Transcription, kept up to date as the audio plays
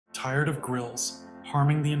Tired of grills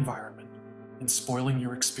harming the environment and spoiling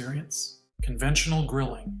your experience? Conventional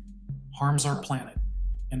grilling harms our planet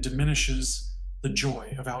and diminishes the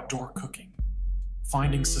joy of outdoor cooking.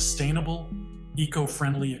 Finding sustainable,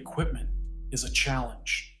 eco-friendly equipment is a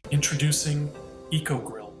challenge. Introducing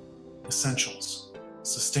EcoGrill Essentials,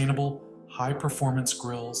 sustainable, high-performance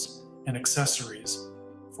grills and accessories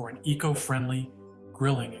for an eco-friendly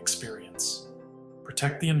grilling experience.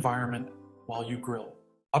 Protect the environment while you grill.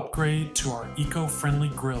 Upgrade to our eco-friendly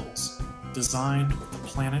grills designed with the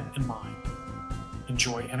planet in mind.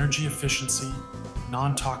 Enjoy energy efficiency,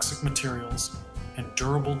 non-toxic materials, and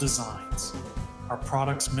durable designs. Our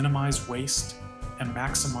products minimize waste and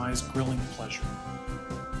maximize grilling pleasure.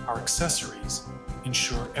 Our accessories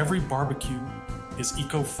ensure every barbecue is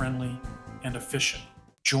eco-friendly and efficient.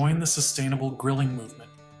 Join the sustainable grilling movement.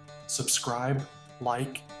 Subscribe,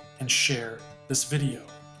 like, and share this video.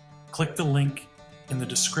 Click the link in the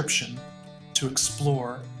description to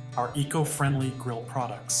explore our eco-friendly grill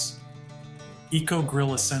products.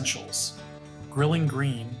 EcoGrill Essentials. Grilling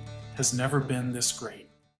green has never been this great.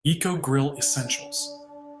 EcoGrill Essentials,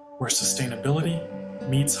 where sustainability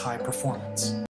meets high performance.